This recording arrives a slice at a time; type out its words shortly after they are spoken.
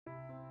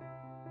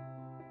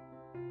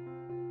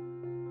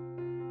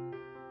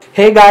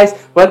Hey guys,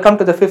 welcome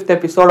to the fifth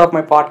episode of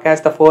my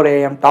podcast, The 4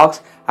 AM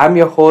Talks. I'm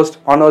your host,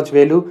 Manoj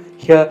Velu,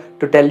 here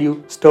to tell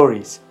you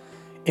stories.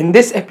 In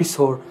this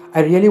episode,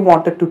 I really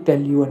wanted to tell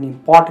you an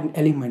important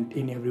element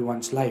in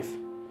everyone's life.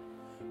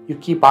 You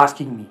keep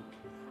asking me.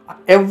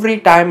 Every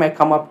time I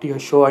come up to your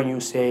show and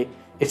you say,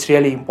 it's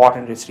really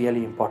important.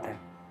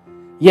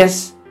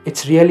 Yes,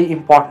 it's really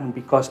important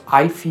because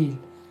I feel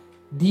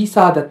these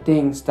are the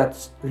things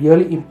that's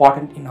really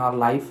important in our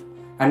life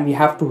and we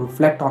have to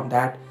reflect on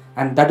that,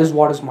 and that is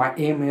what is my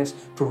aim is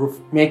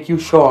to make you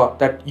sure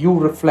that you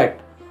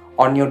reflect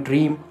on your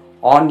dream,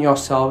 on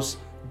yourselves,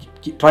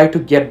 try to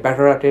get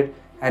better at it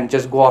and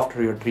just go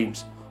after your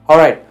dreams.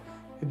 Alright,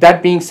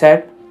 that being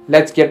said,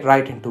 let's get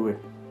right into it.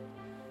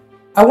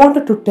 I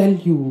wanted to tell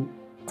you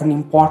an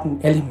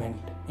important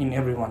element in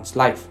everyone's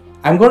life.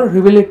 I'm going to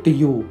reveal it to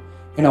you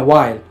in a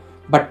while,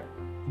 but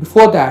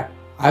before that,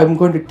 I'm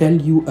going to tell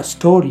you a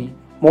story,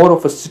 more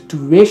of a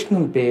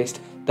situational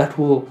based, that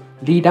will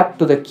lead up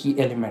to the key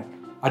element.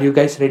 Are you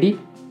guys ready?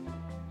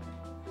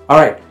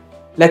 Alright,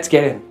 let's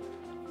get in.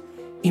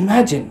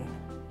 Imagine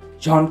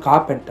John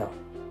Carpenter.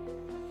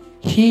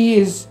 He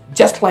is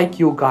just like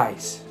you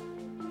guys.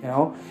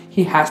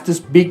 He has this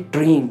big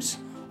dreams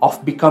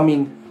of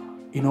becoming,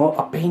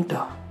 a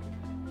painter.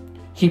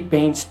 He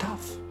paints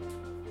stuff.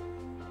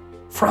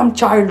 From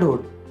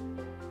childhood,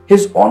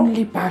 his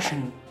only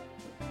passion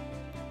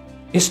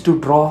is to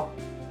draw,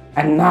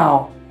 and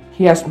now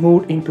he has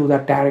moved into the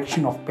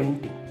direction of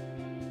painting.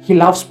 He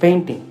loves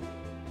painting.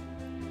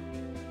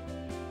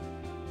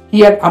 He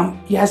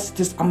has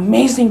this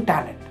amazing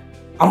talent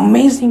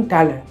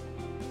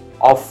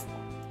of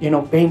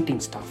painting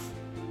stuff.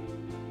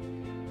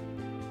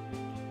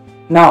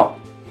 Now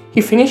he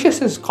finishes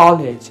his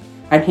college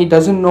and he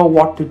doesn't know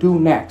what to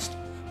do next,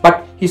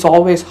 but he's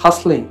always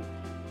hustling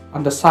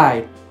on the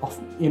side of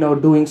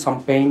doing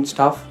some paint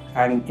stuff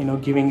and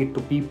giving it to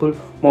people,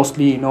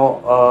 mostly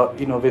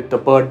with the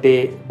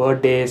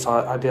birthdays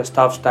or other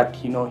stuffs that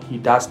he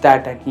does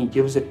that and he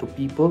gives it to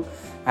people,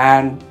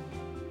 and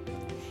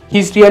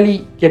he's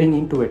really getting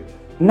into it.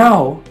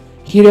 Now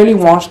he really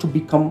wants to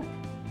become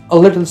a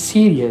little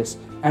serious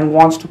and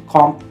wants to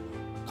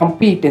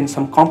compete in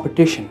some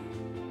competition.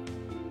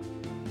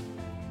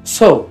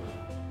 So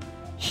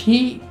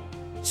he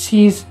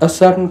sees a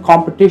certain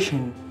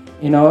competition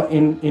in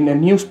a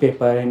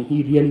newspaper, and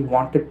he really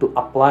wanted to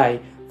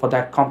apply for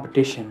that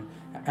competition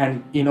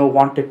and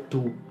wanted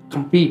to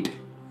compete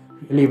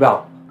really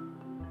well.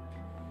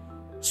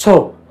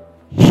 So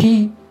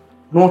he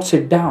notes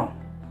it down.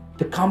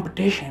 The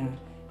competition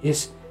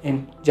is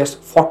in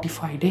just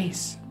 45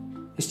 days.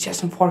 It's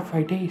just in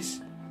 45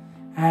 days.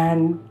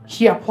 And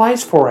he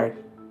applies for it.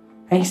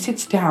 And he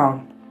sits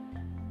down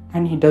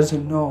and he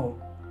doesn't know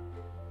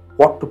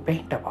what to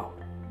paint about.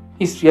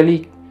 He's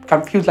really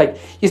confused, like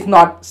he's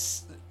not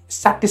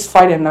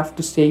satisfied enough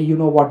to say,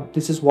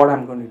 this is what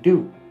I'm going to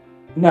do.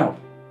 No.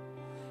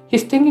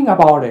 He's thinking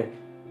about it.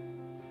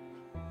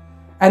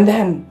 And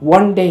then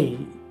one day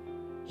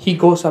he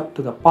goes up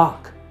to the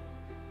park.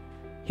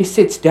 He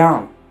sits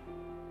down.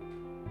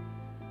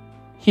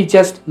 He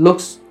just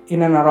looks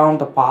in and around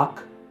the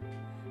park,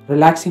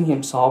 relaxing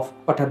himself,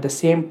 but at the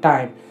same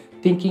time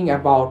thinking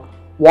about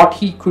what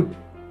he could,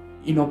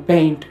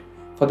 paint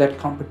for that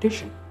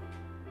competition.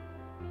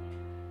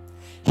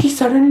 He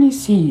suddenly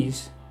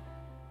sees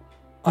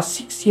a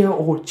 6 to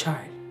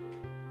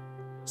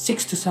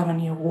 7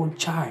 year old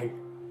child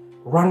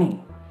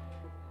running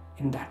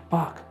in that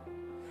park,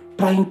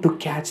 trying to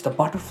catch the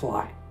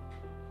butterfly.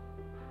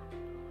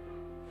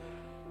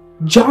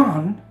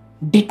 John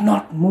did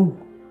not move.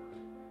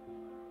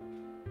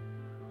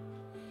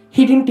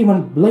 He didn't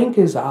even blink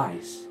his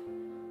eyes.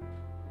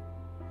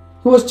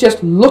 He was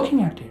just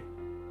looking at it.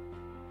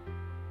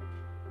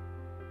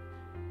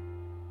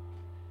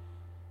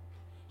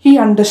 He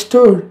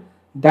understood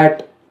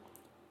that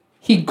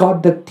he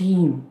got the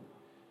theme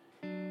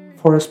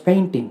for his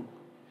painting,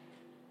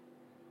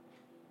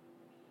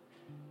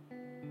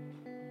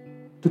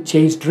 to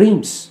chase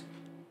dreams.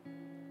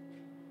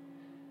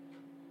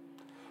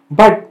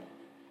 But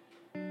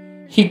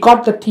he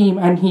got the theme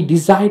and he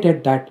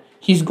decided that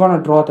he's gonna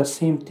draw the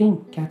same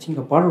thing, catching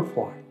a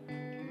butterfly.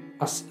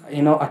 A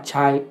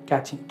child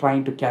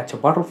trying to catch a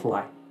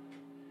butterfly.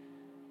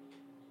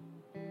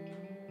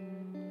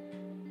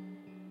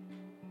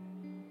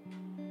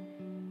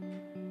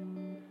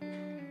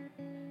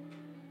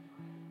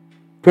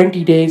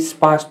 "20 days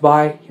passed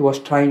by, he was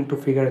trying to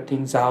figure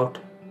things out.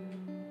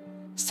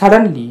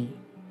 Suddenly,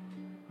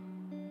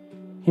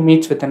 he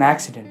meets with an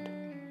accident.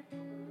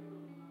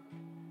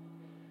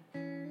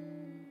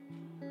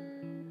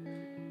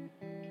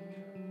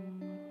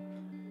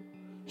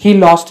 He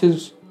lost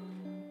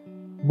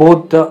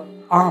both the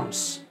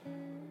arms.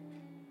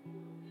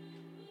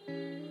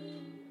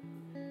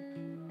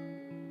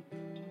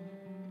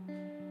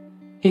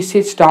 He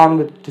sits down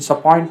with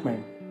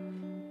disappointment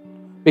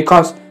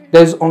because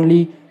there's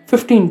only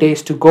 15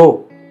 days to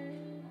go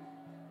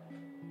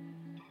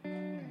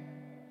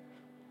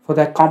for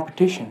that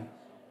competition.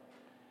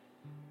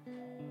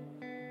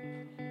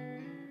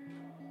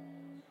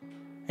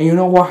 And you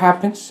know what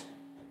happens?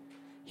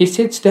 He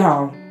sits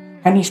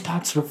down and he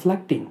starts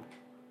reflecting.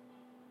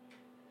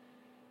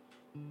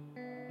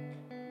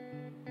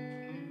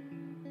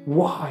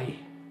 Why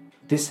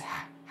this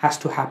has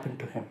to happen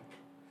to him?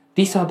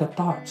 These are the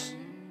thoughts.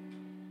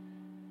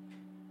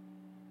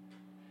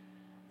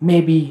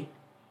 Maybe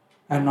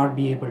I'll not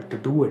be able to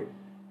do it.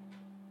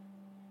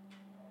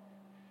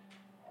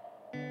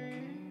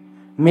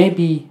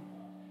 Maybe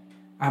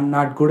I'm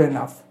not good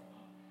enough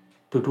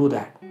to do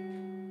that.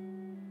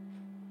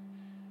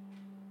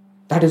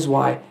 That is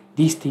why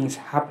these things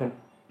happen.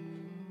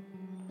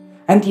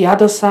 And the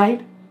other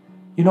side,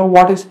 you know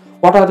what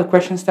are the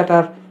questions that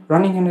are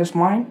running in his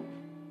mind?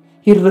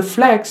 He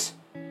reflects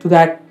to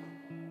that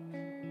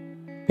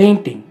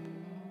painting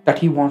that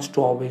he wants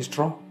to always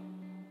draw.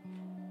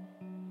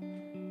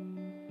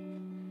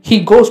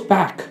 He goes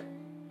back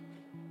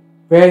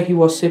where he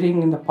was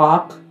sitting in the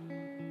park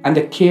and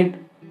the kid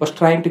was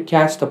trying to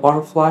catch the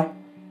butterfly.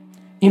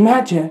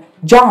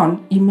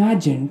 John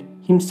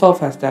imagined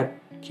himself as that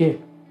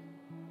kid.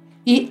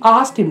 He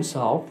asked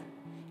himself,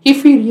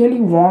 if he really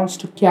wants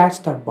to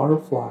catch that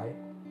butterfly,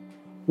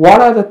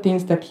 what are the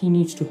things that he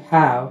needs to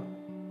have,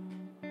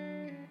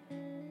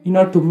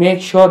 to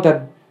make sure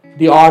that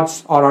the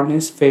odds are on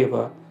his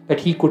favor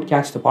that he could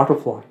catch the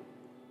butterfly?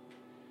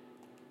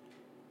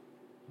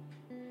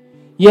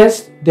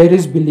 Yes, there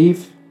is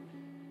belief.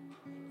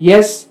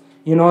 Yes,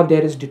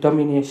 there is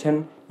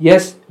determination.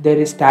 Yes, there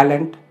is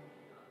talent.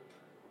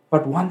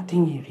 But one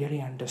thing he really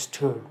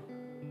understood.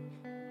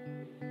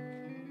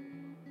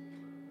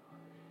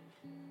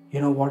 You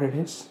know what it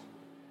is?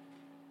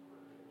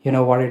 You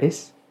know what it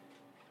is?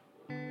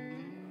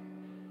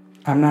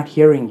 I'm not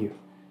hearing you.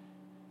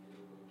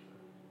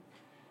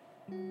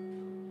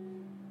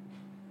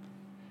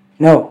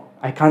 No,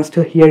 I can't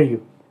still hear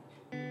you.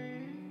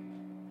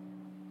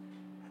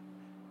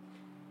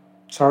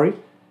 Sorry?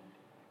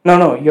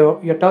 No,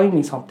 you're telling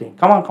me something.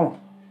 Come on.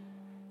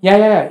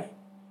 Yeah.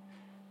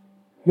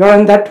 You're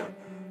in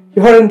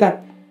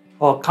that.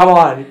 Oh, come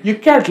on. You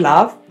can't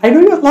laugh. I know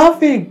you're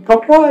laughing.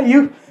 Come on.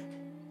 You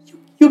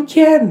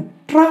can.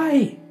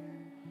 Try.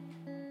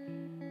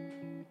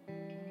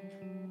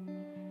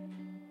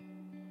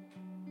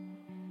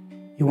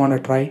 You want to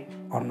try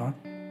or not?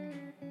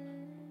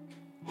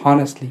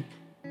 Honestly.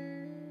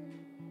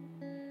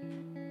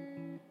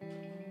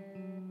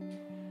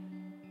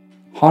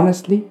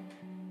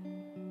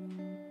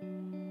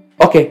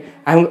 Okay,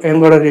 I'm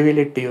going to reveal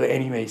it to you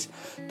anyways.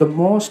 The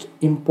most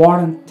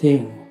important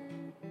thing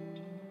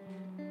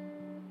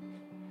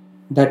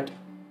that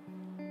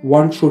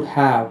one should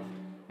have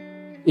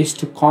is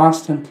to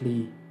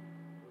constantly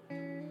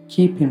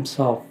keep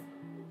himself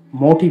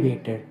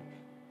motivated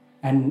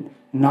and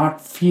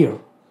not fear.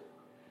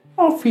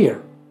 Not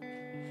fear.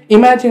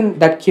 Imagine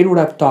that kid would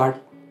have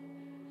thought,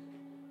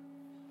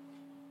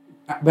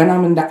 when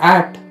I'm in the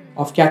act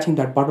of catching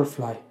that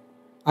butterfly,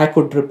 I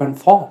could trip and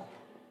fall.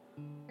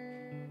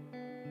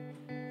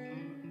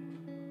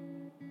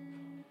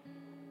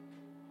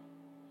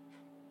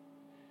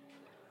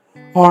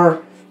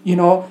 Or,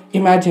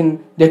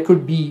 imagine there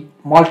could be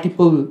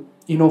multiple,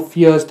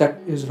 fears that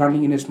is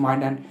running in his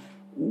mind, and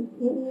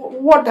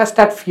what does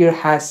that fear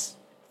has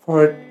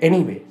for it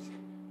anyways?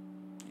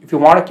 If you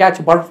want to catch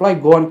a butterfly,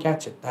 go and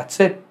catch it. That's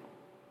it.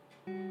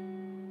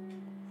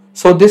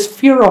 So this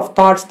fear of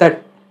thoughts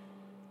that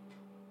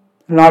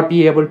not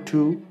be able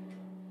to,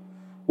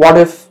 what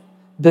if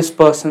this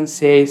person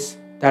says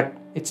that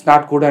it's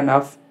not good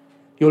enough,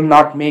 you'll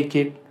not make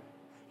it,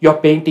 your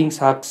painting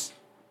sucks,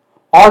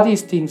 all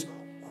these things,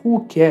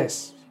 who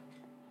cares?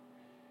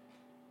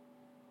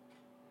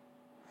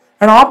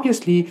 And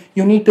obviously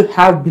you need to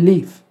have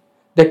belief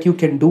that you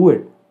can do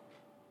it.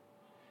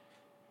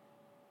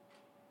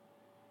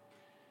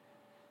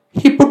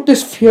 He put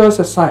these fears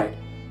aside.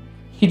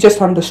 He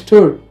just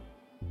understood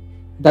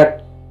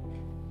that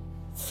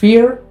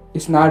fear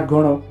is not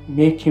going to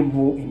make him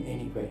move in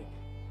any way.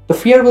 The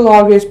fear will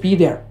always be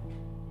there.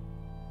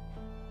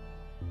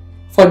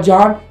 For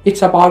John,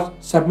 it's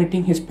about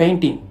submitting his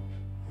painting.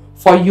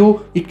 For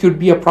you, it could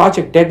be a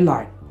project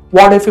deadline.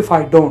 What if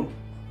I don't?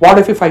 What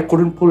if I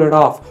couldn't pull it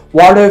off?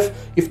 What if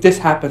this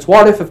happens?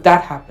 What if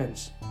that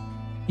happens?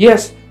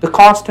 Yes, the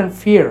constant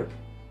fear.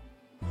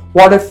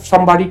 What if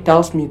somebody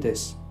tells me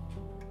this?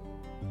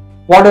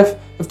 What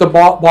if the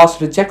boss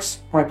rejects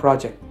my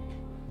project?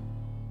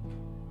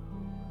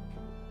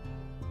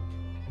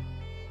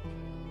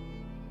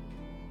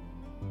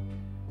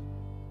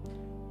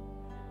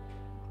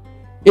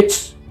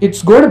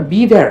 It's going to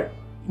be there,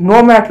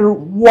 no matter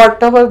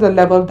whatever the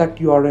level that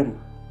you are in.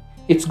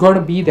 It's going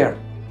to be there.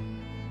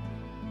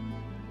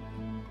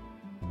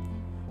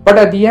 But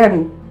at the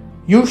end,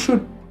 you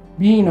should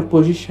be in a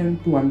position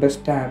to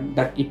understand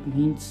that it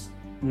means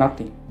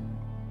nothing.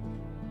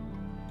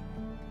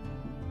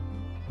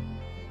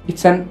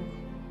 It's an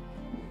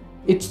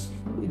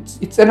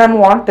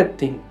unwanted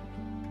thing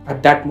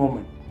at that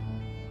moment.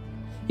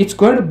 It's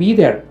going to be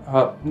there.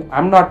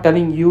 I'm not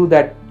telling you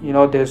that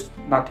there's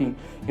nothing.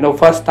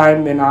 First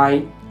time when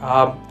I'm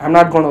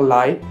not going to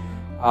lie.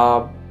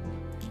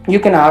 You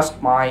can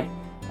ask my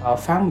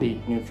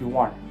family if you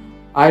want.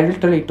 I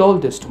literally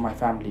told this to my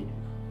family.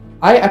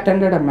 I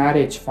attended a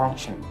marriage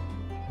function.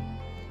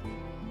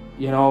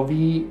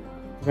 We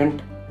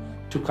went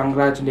to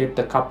congratulate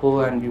the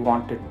couple and we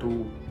wanted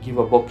to give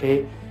a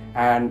bouquet,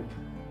 and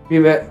we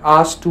were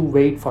asked to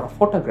wait for a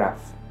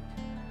photograph.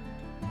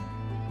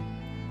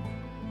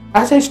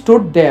 As I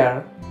stood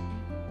there,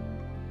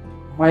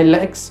 my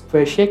legs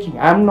were shaking.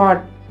 I'm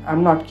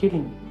not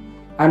kidding.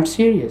 I'm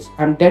serious.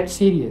 I'm dead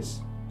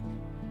serious.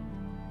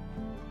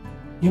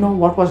 You know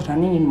what was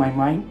running in my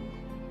mind?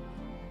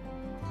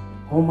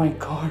 Oh my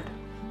God,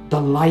 the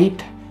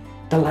light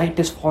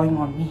is falling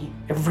on me.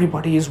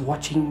 Everybody is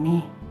watching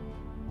me.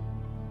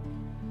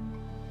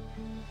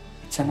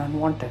 It's an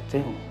unwanted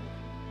thing.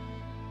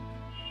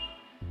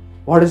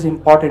 What is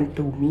important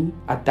to me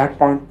at that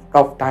point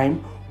of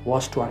time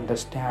was to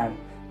understand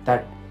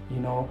that,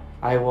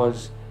 I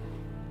was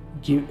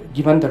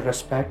given the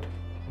respect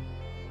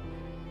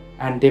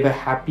and they were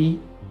happy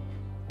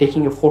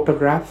taking a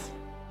photograph.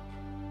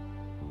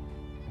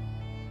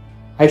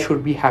 I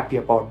should be happy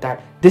about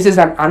that. This is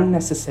an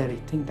unnecessary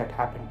thing that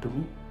happened to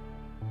me.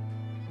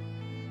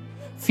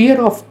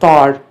 Fear of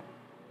thought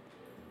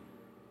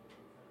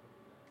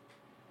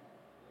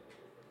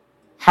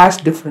has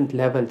different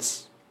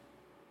levels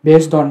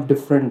based on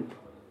different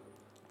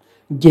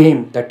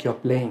game that you're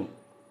playing.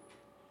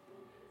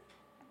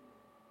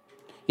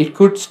 It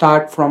could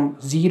start from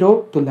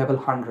 0 to level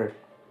 100.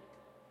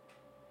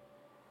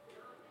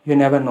 You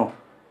never know.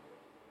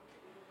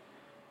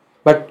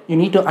 But you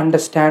need to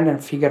understand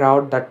and figure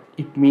out that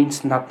it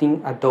means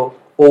nothing at the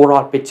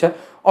overall picture.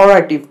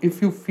 Alright,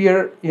 if you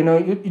fear,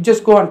 you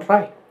just go and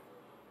try.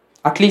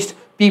 At least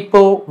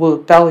people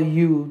will tell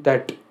you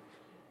that,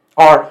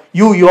 or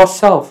you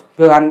yourself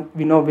will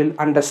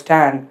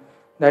understand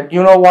that,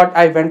 what,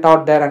 I went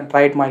out there and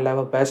tried my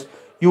level best.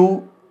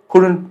 You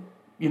couldn't,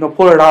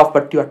 pull it off,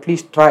 but you at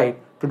least tried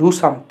to do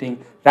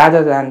something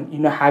rather than,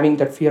 having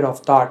that fear of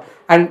thought.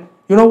 And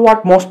you know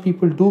what most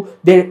people do?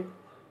 They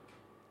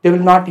will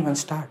not even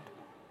start.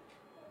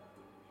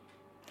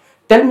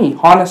 Tell me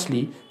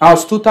honestly, now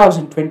it's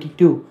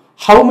 2022,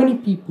 how many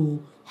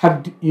people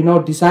have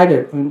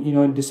decided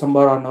in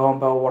December or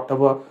November or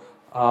whatever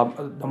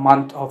the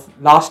month of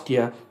last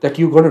year that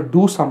you're going to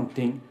do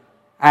something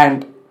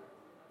and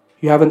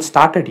you haven't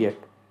started yet?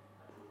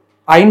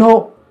 I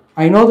know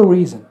the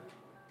reason.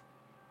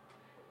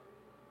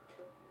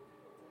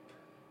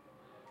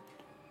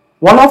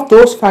 One of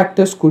those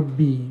factors could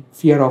be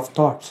fear of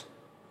thoughts.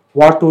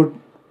 What would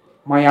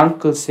my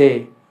uncle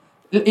say?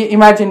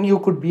 Imagine you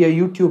could be a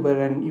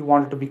YouTuber and you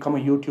wanted to become a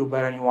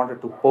YouTuber and you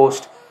wanted to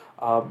post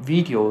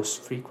videos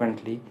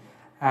frequently,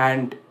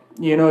 and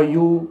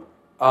you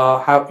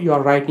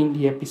are writing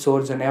the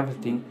episodes and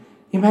everything.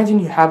 Imagine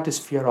you have this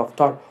fear of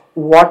thought.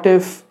 What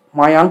if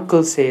my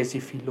uncle says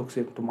if he looks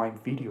into my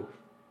video?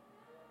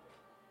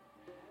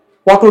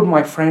 What would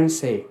my friends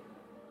say?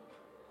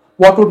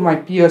 What would my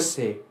peers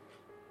say?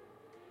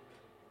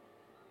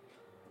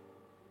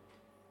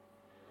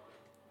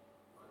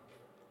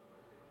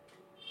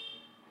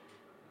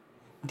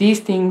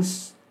 These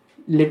things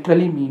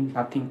literally mean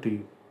nothing to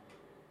you.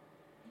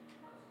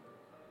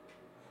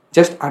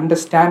 Just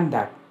understand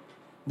that.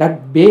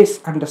 That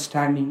base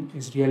understanding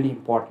is really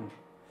important.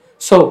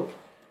 So,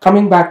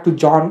 coming back to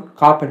John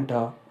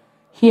Carpenter,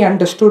 he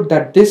understood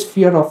that this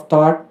fear of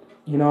thought,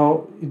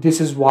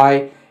 this is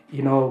why,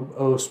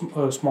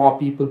 small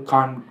people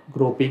can't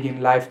grow big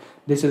in life.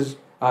 This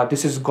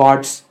is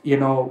God's,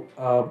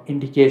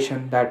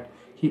 indication that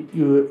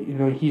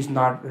he's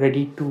not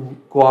ready to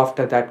go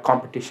after that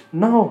competition.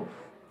 No,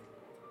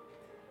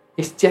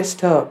 it's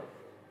just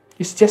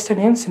an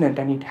incident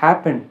and it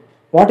happened.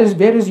 Where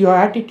is your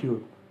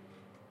attitude?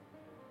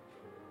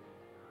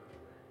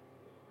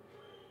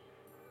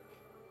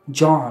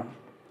 John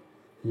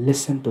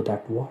listened to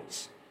that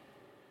voice.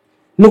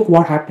 Look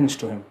what happens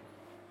to him.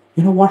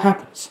 You know what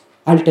happens?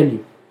 I'll tell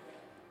you.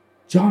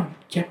 John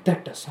kept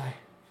that aside.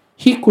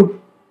 He could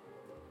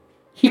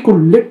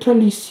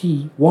literally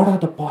see what are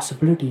the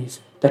possibilities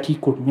that he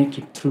could make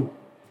it through.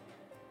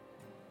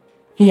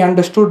 He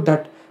understood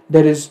that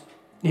there is,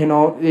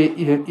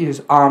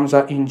 his arms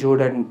are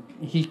injured and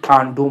he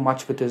can't do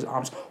much with his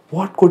arms.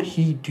 What could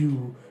he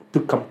do to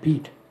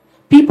compete?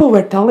 People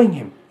were telling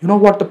him. You know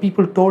what the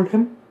people told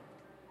him?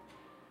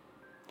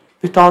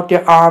 Without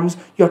your arms,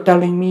 you're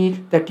telling me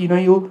that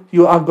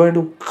you are going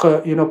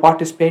to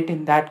participate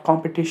in that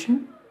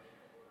competition?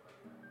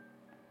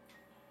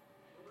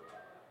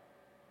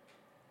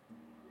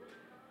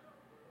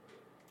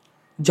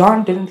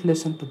 John didn't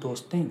listen to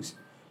those things.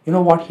 You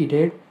know what he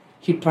did?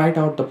 He tried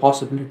out the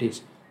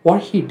possibilities.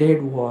 What he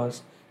did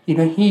was,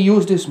 he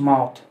used his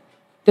mouth.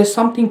 There's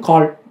something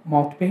called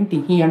mouth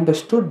painting. He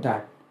understood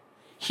that.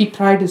 He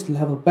tried his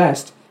level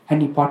best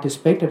and he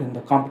participated in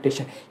the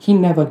competition. He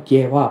never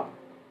gave up.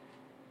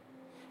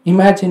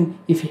 Imagine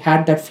if he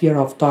had that fear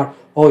of thought,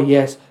 oh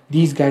yes,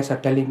 these guys are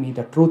telling me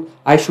the truth.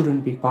 I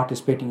shouldn't be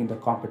participating in the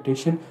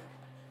competition.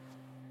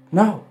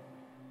 No.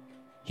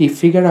 He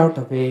figured out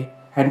a way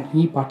and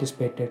he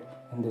participated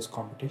in this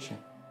competition.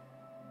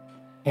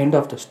 End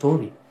of the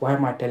story. Why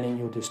am I telling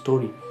you this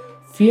story?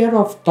 Fear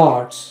of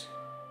thoughts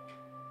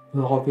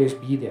will always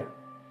be there.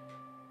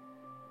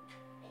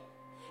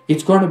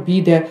 It's going to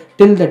be there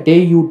till the day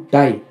you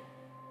die.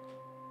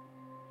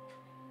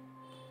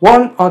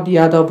 One or the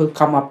other will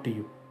come up to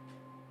you.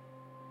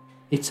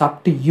 It's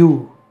up to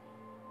you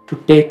to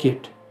take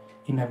it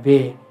in a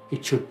way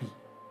it should be.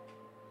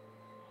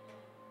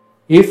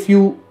 If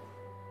you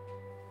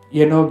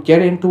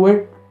get into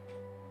it,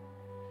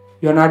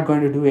 you're not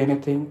going to do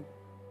anything.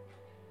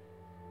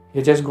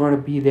 You're just going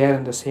to be there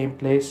in the same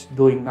place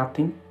doing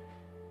nothing,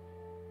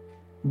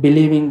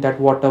 believing that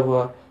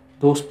whatever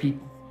those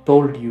people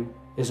told you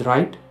is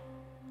right.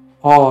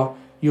 Or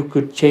you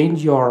could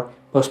change your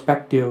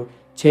perspective,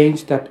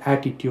 change that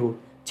attitude,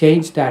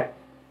 change that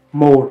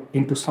mode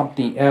into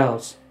something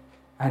else,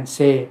 and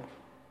see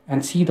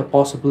the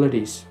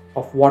possibilities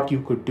of what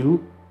you could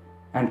do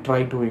and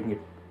try doing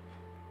it.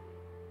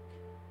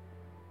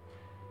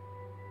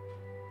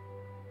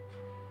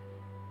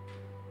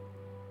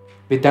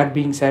 With that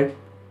being said,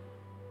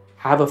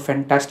 have a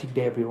fantastic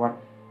day, everyone.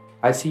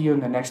 I'll see you in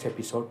the next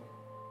episode.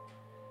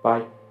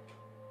 Bye.